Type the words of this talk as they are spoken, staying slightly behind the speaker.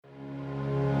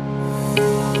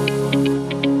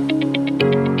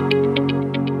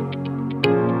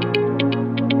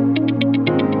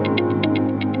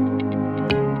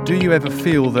you ever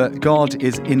feel that God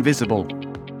is invisible?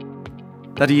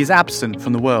 That he is absent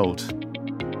from the world?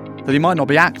 That he might not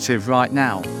be active right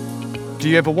now? Do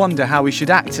you ever wonder how we should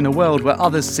act in a world where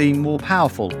others seem more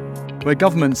powerful, where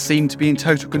governments seem to be in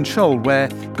total control, where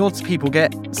God's people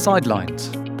get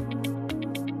sidelined?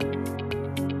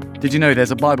 Did you know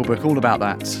there's a Bible book all about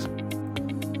that?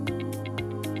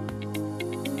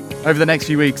 Over the next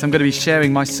few weeks, I'm going to be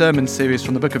sharing my sermon series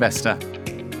from the book of Esther.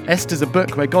 Esther's a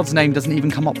book where God's name doesn't even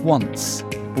come up once,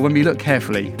 but when we look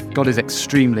carefully, God is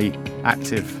extremely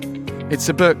active. It's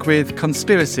a book with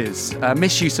conspiracies,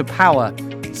 misuse of power,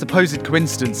 supposed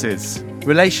coincidences,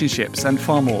 relationships, and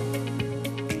far more.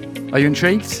 Are you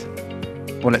intrigued?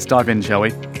 Well, let's dive in, shall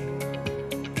we?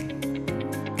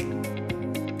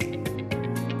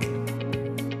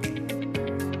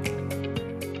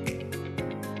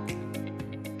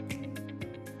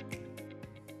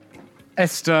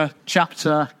 Esther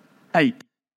chapter 8.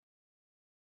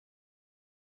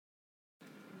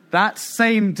 That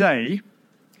same day,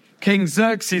 King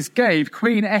Xerxes gave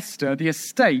Queen Esther the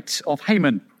estate of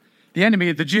Haman, the enemy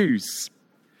of the Jews.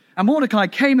 And Mordecai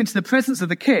came into the presence of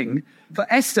the king, for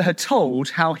Esther had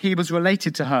told how he was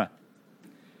related to her.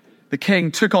 The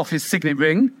king took off his signet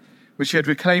ring, which he had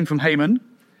reclaimed from Haman,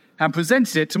 and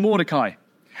presented it to Mordecai.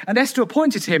 And Esther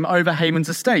appointed him over Haman's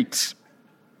estate.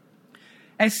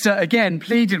 Esther again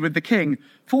pleaded with the king,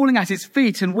 falling at his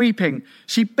feet and weeping.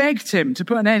 She begged him to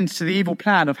put an end to the evil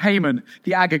plan of Haman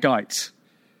the Agagite,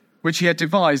 which he had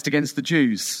devised against the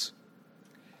Jews.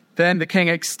 Then the king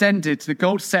extended the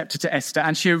gold scepter to Esther,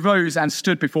 and she arose and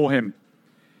stood before him.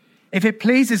 "If it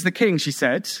pleases the king," she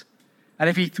said, "and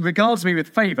if he regards me with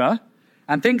favour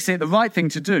and thinks it the right thing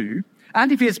to do,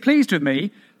 and if he is pleased with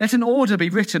me, let an order be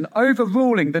written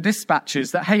overruling the dispatches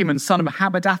that Haman, son of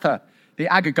Hammedatha, the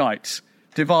Agagite,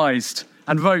 devised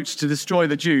and wrote to destroy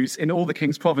the Jews in all the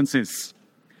king's provinces.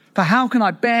 For how can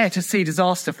I bear to see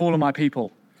disaster fall on my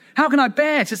people? How can I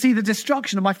bear to see the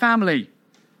destruction of my family?"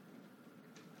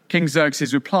 King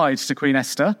Xerxes replied to Queen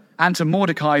Esther and to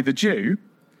Mordecai the Jew,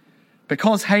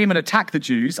 "Because Haman attacked the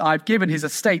Jews, I have given his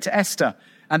estate to Esther,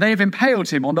 and they have impaled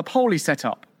him on the pole he set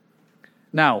up.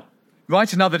 Now,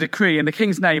 write another decree in the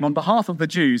king's name on behalf of the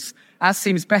Jews, as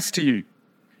seems best to you,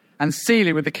 and seal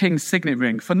it with the king's signet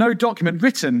ring, for no document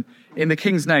written in the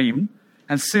king's name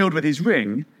and sealed with his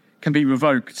ring can be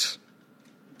revoked."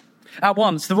 At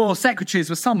once, the royal secretaries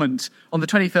were summoned on the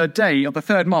 23rd day of the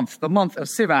third month, the month of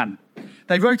Sivan.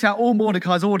 They wrote out all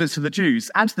Mordecai's orders to the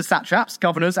Jews and to the satraps,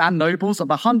 governors, and nobles of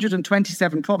the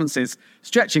 127 provinces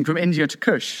stretching from India to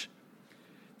Kush.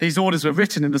 These orders were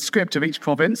written in the script of each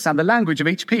province and the language of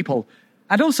each people,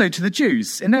 and also to the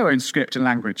Jews in their own script and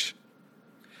language.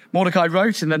 Mordecai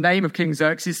wrote in the name of King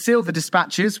Xerxes, sealed the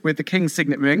dispatches with the king's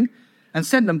signet ring, and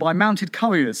sent them by mounted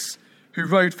couriers who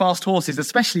rode fast horses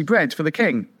especially bred for the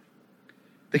king.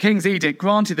 The king's edict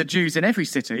granted the Jews in every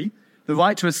city the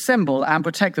right to assemble and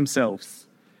protect themselves,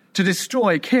 to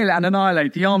destroy, kill, and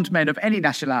annihilate the armed men of any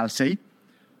nationality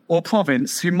or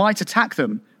province who might attack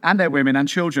them and their women and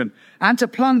children, and to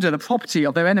plunder the property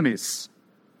of their enemies.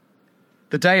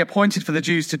 The day appointed for the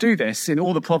Jews to do this in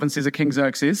all the provinces of King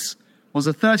Xerxes was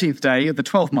the 13th day of the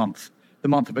 12th month, the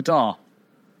month of Adar.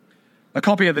 A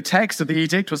copy of the text of the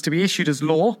edict was to be issued as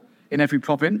law in every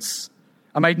province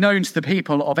and made known to the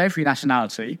people of every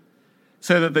nationality,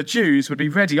 so that the Jews would be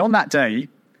ready on that day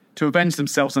to avenge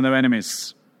themselves on their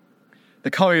enemies.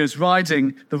 The couriers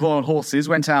riding the royal horses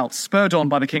went out, spurred on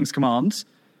by the king's command,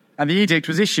 and the edict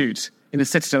was issued in the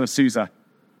citadel of Susa.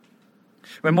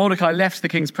 When Mordecai left the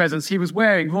king's presence, he was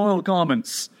wearing royal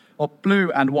garments of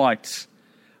blue and white,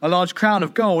 a large crown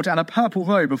of gold, and a purple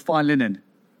robe of fine linen.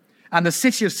 And the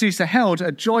city of Susa held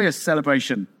a joyous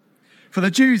celebration. For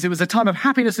the Jews, it was a time of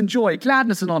happiness and joy,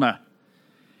 gladness and honour.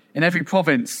 In every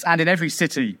province and in every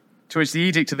city to which the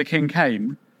edict of the king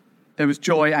came, there was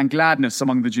joy and gladness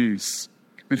among the Jews,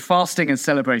 with fasting and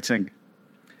celebrating.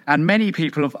 And many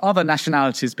people of other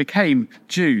nationalities became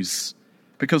Jews,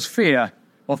 because fear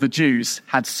of the Jews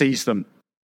had seized them.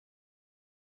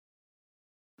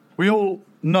 We all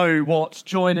know what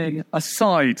joining a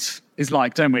side is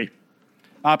like, don't we?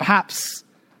 Perhaps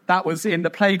that was in the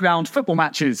playground football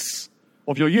matches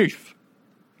of your youth.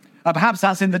 Perhaps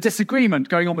that's in the disagreement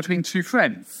going on between two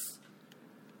friends.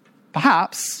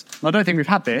 Perhaps, and I don't think we've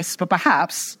had this, but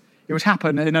perhaps it would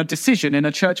happen in a decision in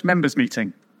a church members'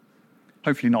 meeting.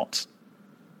 Hopefully not.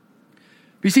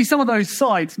 But you see, some of those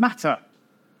sides matter,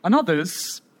 and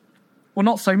others, well,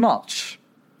 not so much.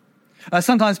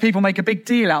 Sometimes people make a big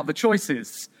deal out of the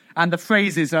choices, and the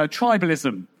phrases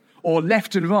tribalism or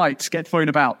left and right get thrown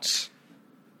about.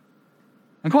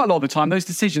 And quite a lot of the time, those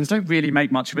decisions don't really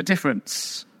make much of a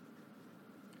difference.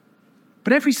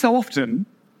 But every so often,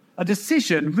 a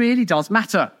decision really does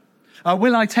matter.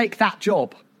 Will I take that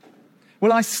job?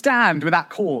 Will I stand with that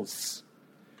cause?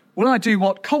 Will I do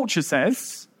what culture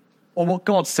says or what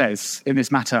God says in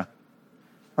this matter?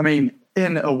 I mean,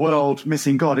 in a world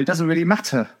missing God, it doesn't really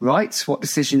matter, right, what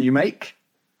decision you make.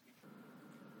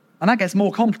 And that gets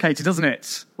more complicated, doesn't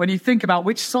it? When you think about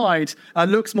which side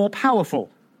looks more powerful.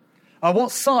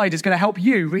 What side is going to help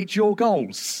you reach your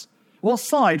goals? What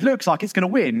side looks like it's going to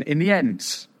win in the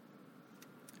end?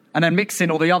 And then mix in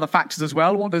all the other factors as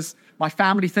well. What does my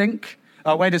family think?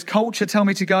 Where does culture tell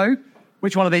me to go?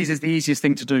 Which one of these is the easiest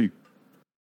thing to do?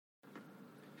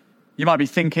 You might be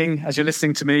thinking, as you're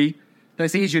listening to me, that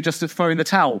it's easier just to throw in the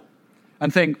towel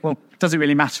and think, well, does it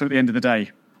really matter at the end of the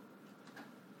day?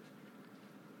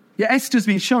 Yet Esther's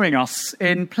been showing us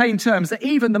in plain terms that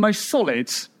even the most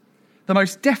solid, the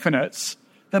most definite,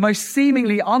 the most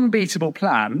seemingly unbeatable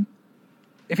plan,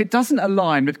 if it doesn't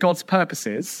align with God's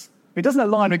purposes, if it doesn't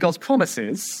align with God's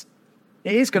promises,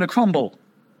 it is going to crumble.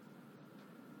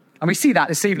 And we see that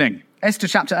this evening. Esther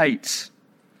chapter 8.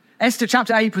 Esther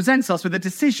chapter 8 presents us with a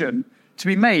decision to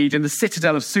be made in the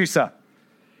citadel of Susa.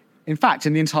 In fact,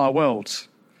 in the entire world.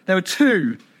 There are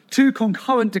two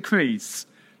concurrent decrees,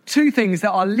 two things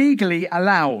that are legally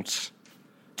allowed,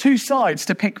 two sides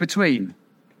to pick between.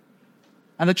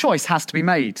 And the choice has to be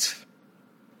made.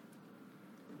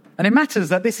 And it matters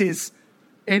that this is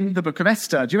in the book of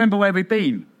Esther. Do you remember where we've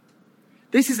been?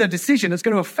 This is a decision that's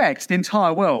going to affect the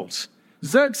entire world.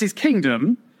 Xerxes'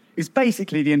 kingdom is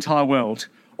basically the entire world.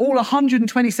 All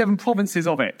 127 provinces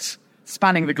of it,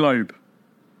 spanning the globe.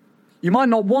 You might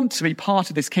not want to be part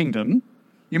of this kingdom.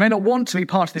 You may not want to be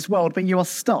part of this world, but you are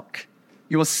stuck.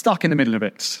 You are stuck in the middle of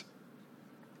it.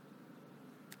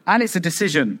 And it's a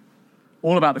decision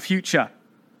all about the future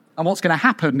and what's going to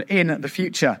happen in the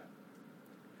future.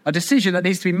 A decision that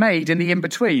needs to be made in the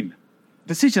in-between. A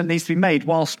decision that needs to be made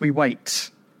whilst we wait.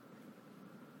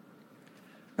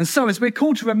 And so as we're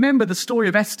called to remember the story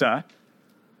of Esther,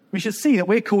 we should see that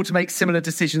we're called to make similar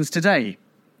decisions today.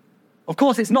 Of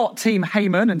course, it's not Team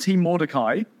Haman and Team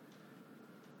Mordecai,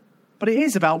 but it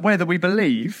is about whether we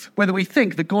believe, whether we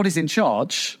think that God is in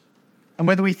charge, and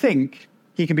whether we think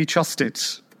he can be trusted.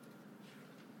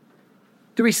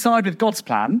 Do we side with God's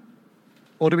plan,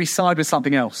 or do we side with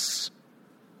something else?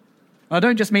 And I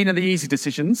don't just mean in the easy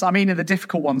decisions, I mean in the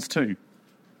difficult ones too.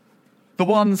 The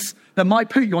ones that might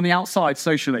put you on the outside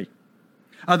socially.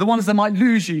 The ones that might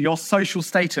lose you your social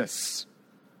status.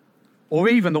 Or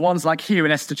even the ones like here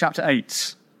in Esther chapter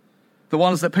 8. The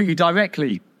ones that put you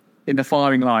directly in the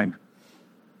firing line.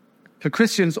 For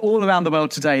Christians all around the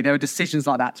world today, there are decisions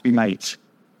like that to be made.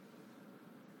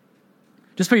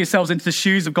 Just put yourselves into the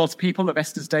shoes of God's people of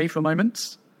Esther's day for a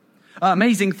moment.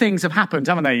 Amazing things have happened,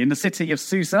 haven't they, in the city of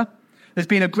Susa? There's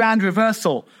been a grand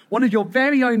reversal. One of your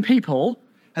very own people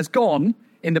has gone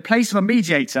in the place of a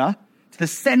mediator to the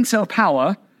center of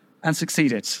power and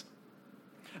succeeded.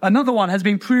 Another one has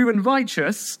been proven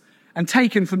righteous and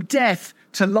taken from death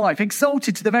to life,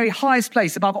 exalted to the very highest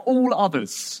place above all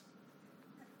others.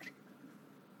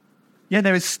 Yet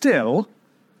there is still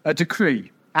a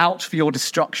decree out for your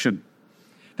destruction.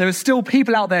 There are still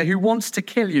people out there who want to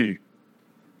kill you.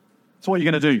 So what are you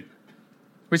going to do?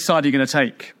 Which side are you going to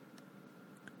take?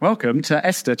 Welcome to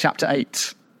Esther chapter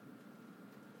 8.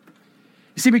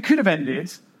 You see, we could have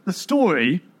ended the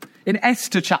story in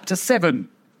Esther chapter 7.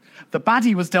 The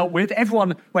baddie was dealt with.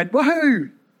 Everyone went,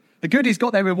 woohoo! The goodies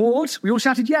got their reward. We all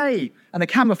shouted, yay! And the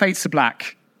camera fades to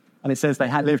black. And it says they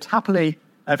had lived happily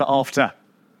ever after.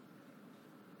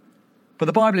 But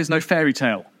the Bible is no fairy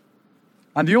tale.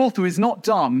 And the author is not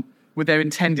done with their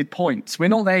intended point. We're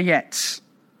not there yet.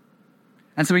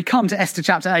 And so we come to Esther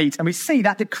chapter 8 and we see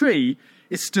that decree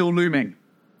is still looming.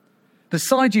 The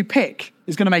side you pick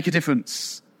is going to make a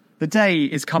difference. The day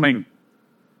is coming.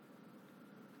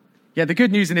 Yeah, the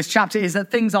good news in this chapter is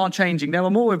that things aren't changing. There are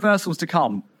more reversals to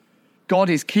come. God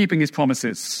is keeping his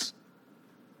promises.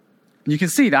 And you can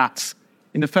see that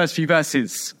in the first few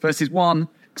verses 1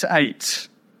 to 8.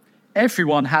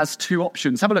 Everyone has two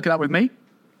options. Have a look at that with me.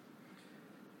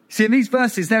 See, in these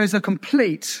verses, there is a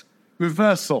complete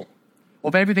reversal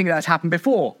of everything that has happened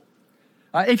before.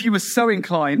 If you were so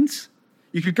inclined,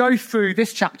 you could go through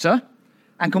this chapter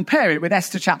and compare it with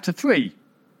Esther chapter 3.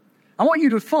 And what you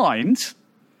would find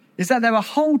is that there are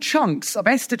whole chunks of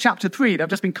Esther chapter 3 that have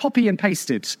just been copied and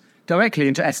pasted directly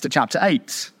into Esther chapter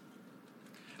 8.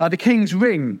 The king's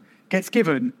ring gets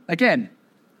given again.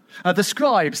 The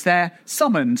scribes, they're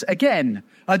summoned again.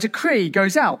 A decree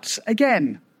goes out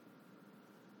again.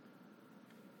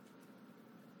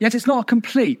 Yet it's not a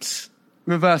complete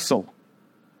reversal.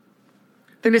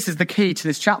 I think this is the key to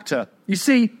this chapter. You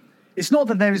see, It's not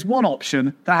that there is one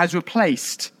option that has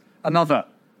replaced another.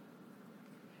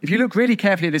 If you look really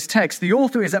carefully at this text, the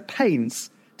author is at pains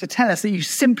to tell us that you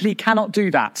simply cannot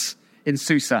do that in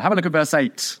Susa. Have a look at verse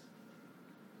 8.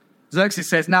 Xerxes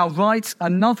says, "Now write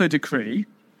another decree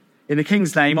in the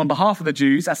king's name on behalf of the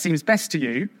Jews, as seems best to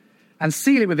you, and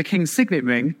seal it with the king's signet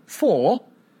ring, for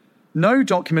no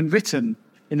document written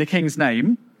in the king's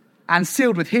name and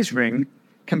sealed with his ring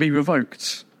can be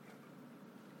revoked."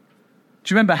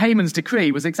 Do you remember Haman's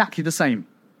decree was exactly the same?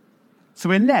 So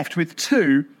we're left with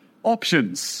two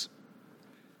options: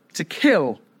 to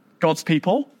kill God's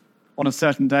people on a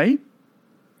certain day,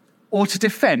 or to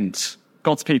defend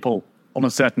God's people on a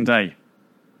certain day.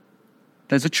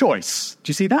 There's a choice. Do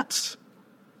you see that?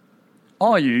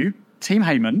 Are you Team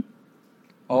Haman,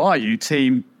 or are you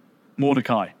Team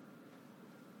Mordecai?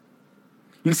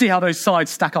 You can see how those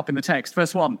sides stack up in the text.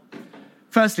 Verse 1.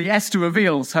 Firstly, Esther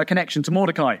reveals her connection to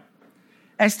Mordecai.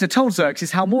 Esther told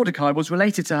Xerxes how Mordecai was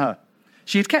related to her.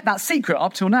 She had kept that secret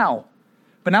up till now.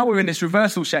 But now we're in this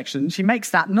reversal section. She makes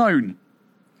that known.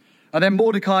 And then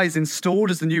Mordecai is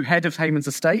installed as the new head of Haman's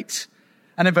estate.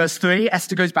 And in verse 3,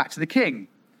 Esther goes back to the king.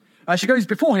 She goes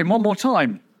before him one more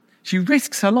time. She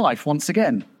risks her life once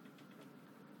again.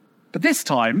 But this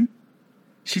time,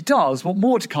 she does what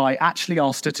Mordecai actually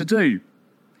asked her to do.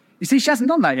 You see, she hasn't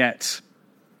done that yet.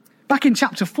 Back in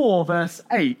chapter 4, verse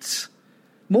 8,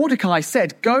 Mordecai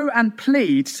said, "Go and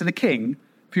plead to the king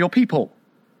for your people."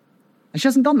 And she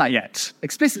hasn't done that yet.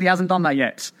 Explicitly hasn't done that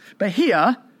yet. But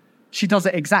here, she does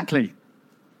it exactly.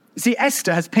 You see,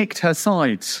 Esther has picked her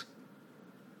side.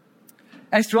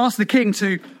 Esther asked the king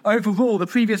to overrule the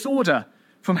previous order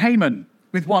from Haman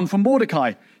with one from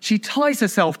Mordecai. She ties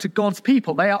herself to God's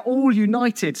people. They are all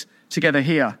united together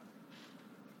here.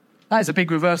 That is a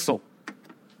big reversal.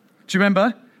 Do you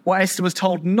remember what Esther was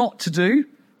told not to do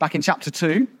back in chapter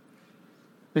 2?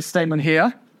 This statement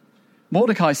here.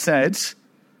 Mordecai said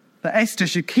that Esther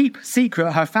should keep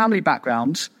secret her family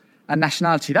background and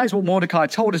nationality. That is what Mordecai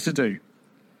told her to do.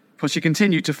 For she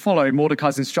continued to follow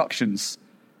Mordecai's instructions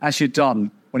as she had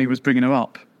done when he was bringing her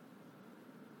up.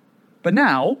 But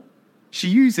now she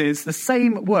uses the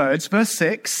same words. Verse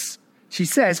 6, she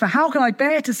says, "For how can I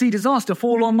bear to see disaster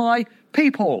fall on my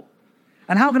people?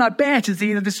 And how can I bear to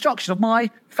see the destruction of my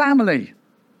family?"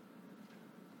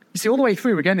 You see, all the way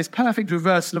through, again, this perfect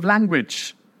reversal of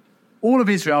language. All of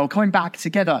Israel coming back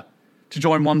together to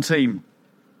join one team.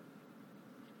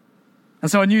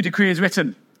 And so a new decree is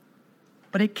written.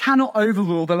 But it cannot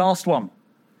overrule the last one.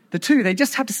 The two, they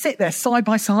just have to sit there side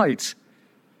by side.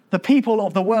 The people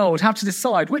of the world have to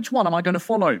decide, which one am I going to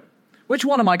follow? Which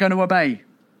one am I going to obey?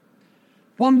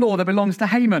 One law that belongs to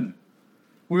Haman.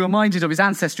 We're reminded of his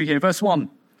ancestry here. Verse 1,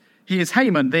 he is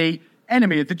Haman, the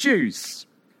enemy of the Jews.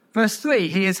 Verse 3,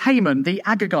 he is Haman, the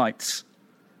Agagite.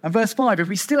 And verse 5, if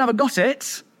we still haven't got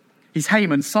it, he's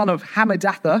Haman, son of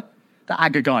Hammedatha, the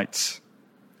Agagite.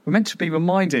 We're meant to be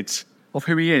reminded of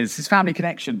who he is, his family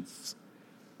connections.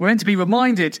 We're meant to be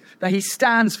reminded that he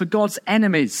stands for God's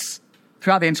enemies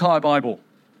throughout the entire Bible.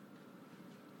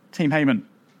 Team Haman.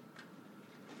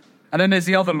 And then there's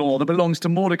the other law that belongs to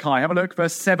Mordecai. Have a look,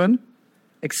 verse 7.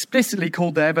 Explicitly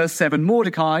called there, verse 7,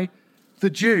 Mordecai, the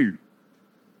Jew.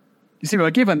 You see,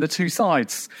 we're given the two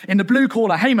sides. In the blue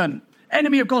corner, Haman,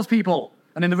 enemy of God's people.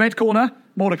 And in the red corner,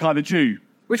 Mordecai, the Jew.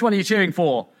 Which one are you cheering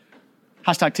for?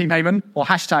 Hashtag Team Haman or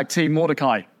hashtag Team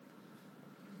Mordecai?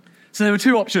 So there were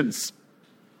two options.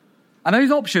 And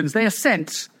those options, they are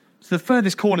sent to the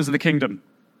furthest corners of the kingdom.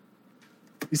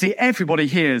 You see, everybody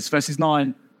hears verses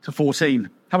 9 to 14.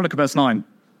 Have a look at verse 9.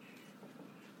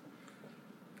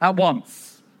 At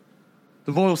once,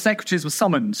 the royal secretaries were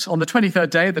summoned on the 23rd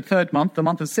day of the third month, the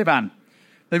month of Sivan.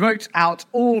 They wrote out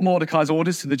all Mordecai's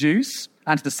orders to the Jews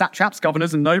and to the satraps,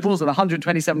 governors, and nobles of the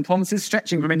 127 provinces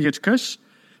stretching from India to Cush.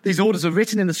 These orders are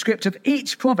written in the script of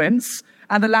each province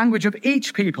and the language of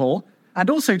each people, and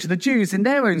also to the Jews in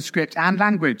their own script and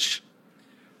language.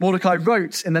 Mordecai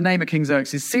wrote in the name of King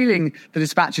Xerxes, sealing the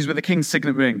dispatches with the king's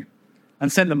signet ring,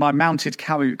 and sent them by mounted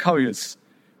couriers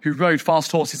who rode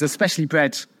fast horses, especially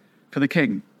bred for the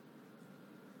king.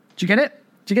 Do you get it?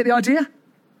 Do you get the idea?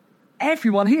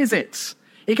 Everyone hears it.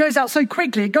 It goes out so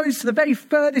quickly, it goes to the very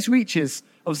furthest reaches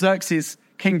of Xerxes'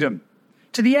 kingdom,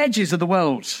 to the edges of the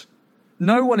world.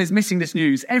 No one is missing this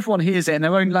news. Everyone hears it in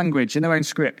their own language, in their own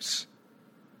scripts.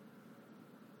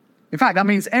 In fact, that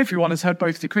means everyone has heard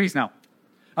both decrees now.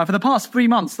 For the past 3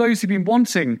 months, those who've been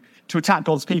wanting to attack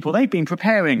God's people, they've been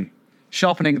preparing,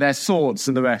 sharpening their swords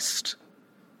and the rest.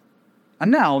 And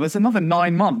now there's another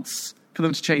 9 months for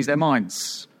them to change their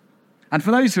minds. And for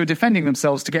those who are defending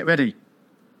themselves to get ready.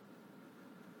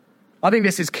 I think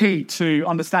this is key to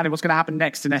understanding what's going to happen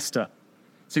next in Esther.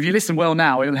 So if you listen well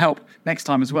now, it'll help next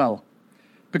time as well.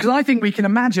 Because I think we can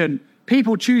imagine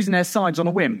people choosing their sides on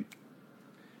a whim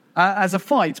as a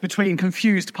fight between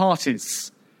confused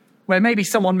parties where maybe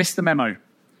someone missed the memo,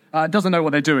 doesn't know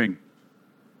what they're doing.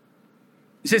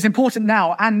 So it's important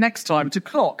now and next time to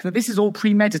clock that this is all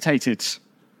premeditated.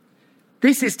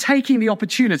 This is taking the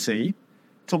opportunity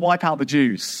to wipe out the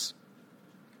Jews,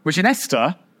 which in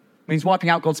Esther means wiping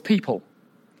out God's people,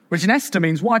 which in Esther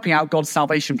means wiping out God's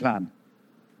salvation plan.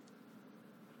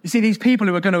 You see, these people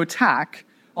who are going to attack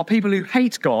are people who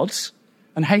hate God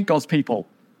and hate God's people.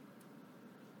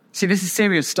 See, this is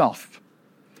serious stuff.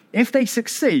 If they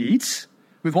succeed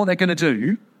with what they're going to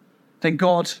do, then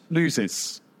God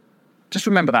loses. Just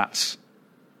remember that.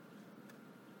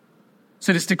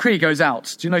 So this decree goes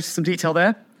out. Do you notice some detail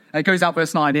there? It goes out,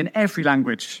 verse 9, in every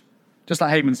language, just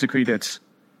like Haman's decree did.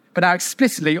 But now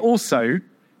explicitly also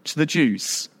to the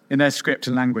Jews in their script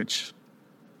and language.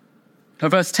 Now,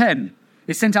 verse 10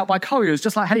 is sent out by couriers,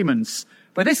 just like Haman's.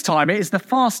 But this time it is the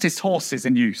fastest horses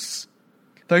in use,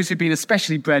 those who've been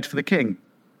especially bred for the king.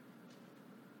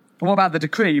 And what about the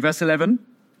decree, verse 11?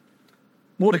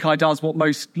 Mordecai does what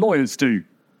most lawyers do.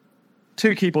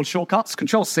 2 keyboard shortcuts,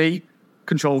 Control-C,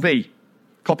 Control-V,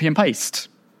 copy and paste.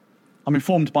 I'm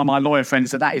informed by my lawyer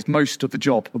friends that is most of the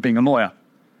job of being a lawyer.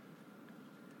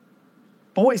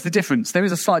 But what is the difference? There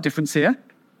is a slight difference here.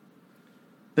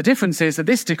 The difference is that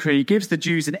this decree gives the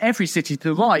Jews in every city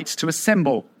the right to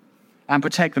assemble and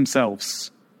protect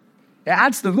themselves. It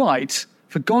adds the right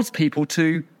for God's people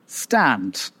to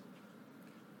stand.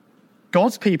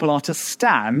 God's people are to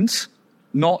stand,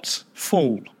 not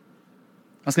fall.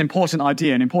 That's an important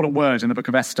idea, an important word in the book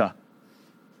of Esther.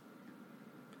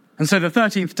 And so the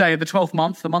 13th day of the 12th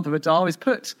month, the month of Adar, is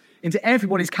put into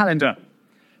everybody's calendar,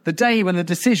 the day when the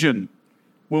decision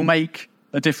will make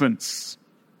a difference.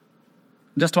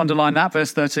 And just to underline that,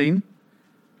 verse 13,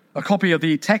 a copy of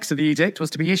the text of the edict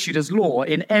was to be issued as law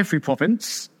in every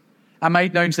province and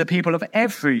made known to the people of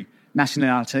every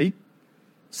nationality,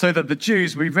 so that the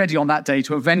Jews will be ready on that day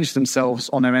to avenge themselves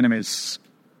on their enemies.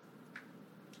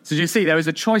 So you see, there is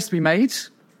a choice to be made,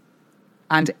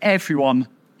 and everyone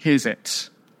hears it.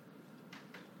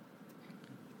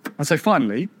 And so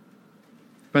finally,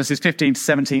 verses 15 to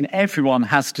 17, everyone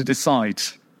has to decide.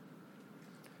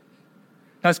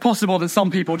 Now, it's possible that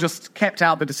some people just kept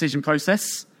out the decision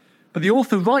process, but the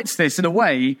author writes this in a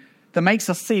way that makes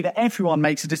us see that everyone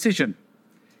makes a decision.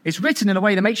 It's written in a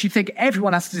way that makes you think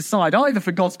everyone has to decide either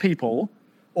for God's people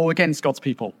or against God's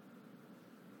people.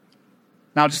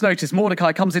 Now, just notice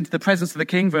Mordecai comes into the presence of the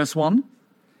king, verse 1,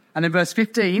 and in verse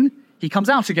 15, he comes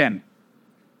out again.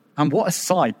 And what a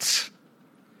sight!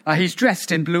 He's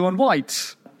dressed in blue and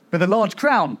white, with a large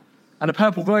crown and a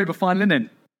purple robe of fine linen.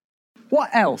 What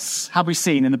else have we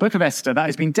seen in the book of Esther that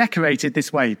has been decorated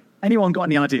this way? Anyone got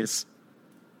any ideas?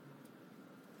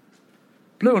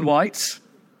 Blue and white,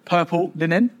 purple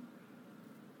linen.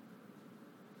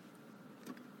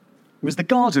 It was the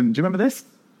garden. Do you remember this?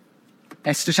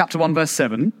 Esther chapter 1, verse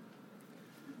 7.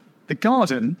 The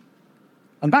garden.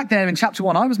 And back there in chapter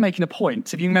 1, I was making a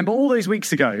point, if you remember all those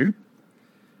weeks ago,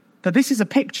 that this is a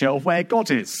picture of where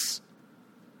God is.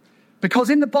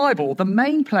 Because in the Bible, the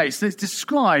main place that's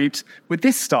described with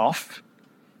this stuff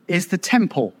is the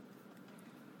temple.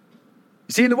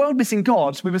 You see, in the world missing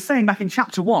God, we were saying back in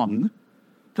chapter 1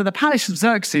 that the palace of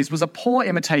Xerxes was a poor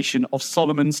imitation of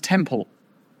Solomon's temple.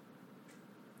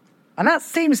 And that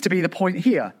seems to be the point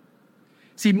here.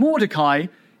 See, Mordecai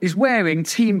is wearing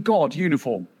Team God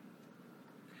uniform.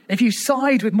 If you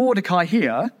side with Mordecai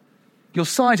here, you're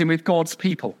siding with God's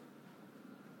people.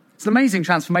 It's an amazing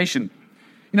transformation.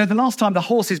 You know, the last time the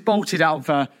horses bolted out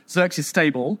of Xerxes'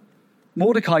 stable,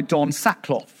 Mordecai donned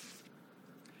sackcloth.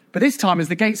 But this time, as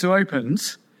the gates are opened,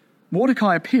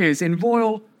 Mordecai appears in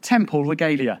royal temple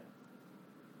regalia.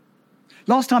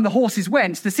 Last time the horses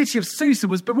went, the city of Susa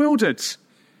was bewildered.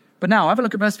 But now, have a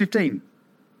look at verse 15.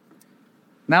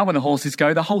 Now when the horses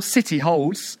go, the whole city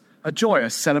holds a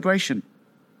joyous celebration.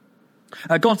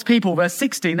 God's people, verse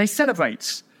 16, they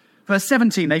celebrate. Verse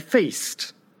 17, they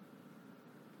feast.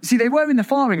 You see, they were in the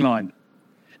firing line.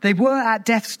 They were at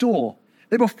death's door.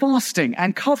 They were fasting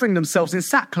and covering themselves in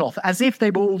sackcloth as if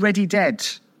they were already dead.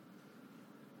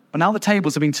 But now the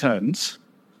tables have been turned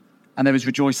and there is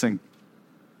rejoicing.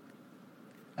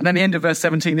 And then the end of verse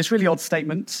 17, this really odd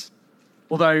statement,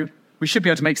 although we should be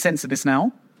able to make sense of this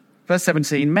now. Verse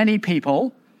 17, many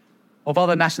people of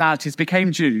other nationalities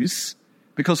became Jews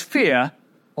because fear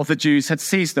of the Jews had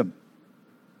seized them.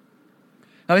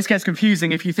 Now, this gets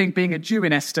confusing if you think being a Jew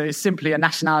in Esther is simply a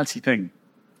nationality thing.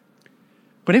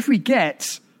 But if we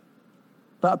get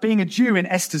that being a Jew in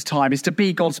Esther's time is to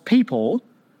be God's people,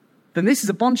 then this is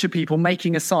a bunch of people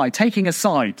making a side, taking a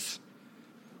side,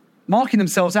 marking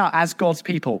themselves out as God's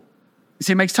people. You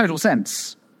see, it makes total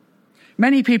sense.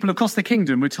 Many people across the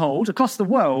kingdom were told, across the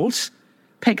world,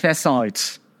 pick their side.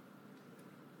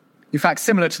 In fact,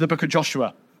 similar to the book of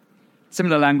Joshua.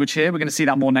 Similar language here. We're going to see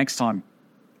that more next time.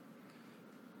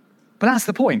 But that's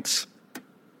the point.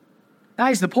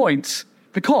 That is the point,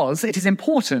 because it is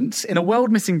important in a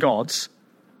world missing God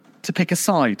to pick a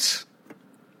side.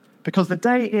 Because the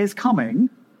day is coming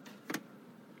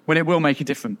when it will make a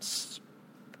difference.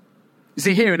 You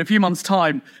see, here in a few months'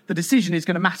 time, the decision is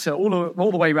going to matter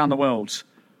all the way around the world.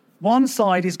 One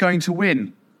side is going to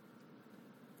win.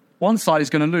 One side is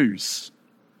going to lose.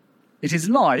 It is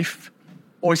life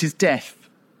or it is death.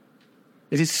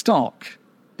 It is stark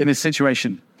in this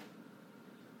situation.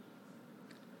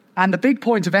 And the big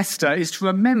point of Esther is to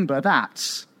remember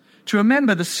that. To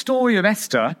remember the story of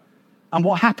Esther and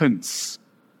what happens.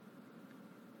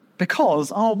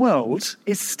 Because our world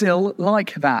is still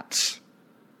like that.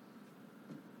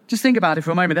 Just think about it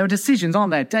for a moment. There are decisions,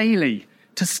 aren't there, daily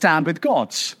to stand with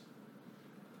God.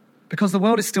 Because the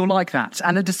world is still like that.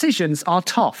 And the decisions are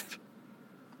tough.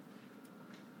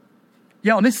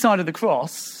 Yet on this side of the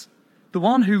cross, the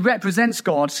one who represents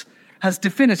God has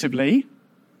definitively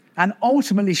and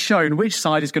ultimately shown which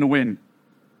side is going to win.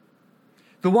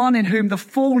 The one in whom the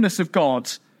fullness of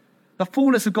God, the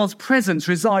fullness of God's presence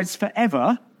resides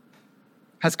forever,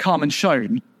 has come and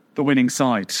shown the winning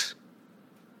side.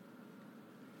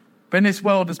 But in this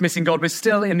world that's missing God, we're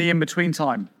still in the in-between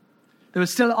time. There are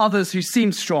still others who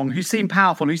seem strong, who seem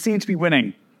powerful, who seem to be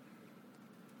winning.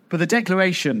 But the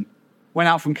declaration went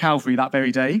out from Calvary that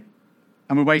very day,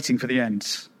 and we're waiting for the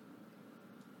end.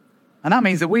 And that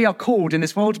means that we are called in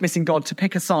this world missing God to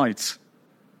pick a side.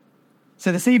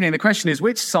 So this evening, the question is,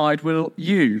 which side will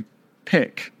you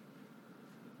pick?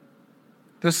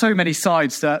 There are so many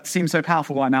sides that seem so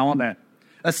powerful right now, aren't there?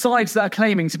 Sides that are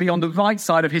claiming to be on the right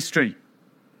side of history.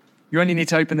 You only need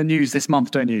to open the news this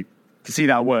month, don't you, to see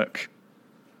that work.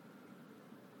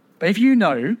 But if you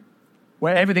know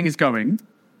where everything is going,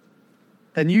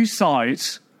 then you side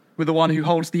with the one who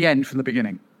holds the end from the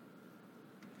beginning.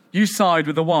 You side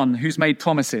with the one who's made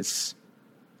promises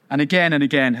and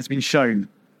again has been shown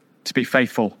to be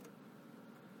faithful.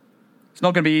 It's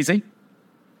not going to be easy.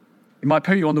 It might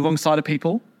put you on the wrong side of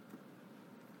people,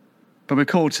 but we're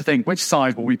called to think, which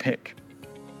side will we pick?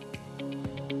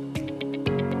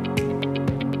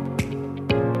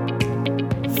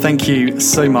 Thank you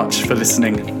so much for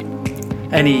listening.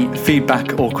 Any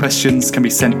feedback or questions can be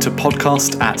sent to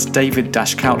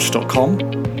podcast@david-couch.com,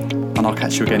 and I'll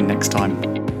catch you again next time.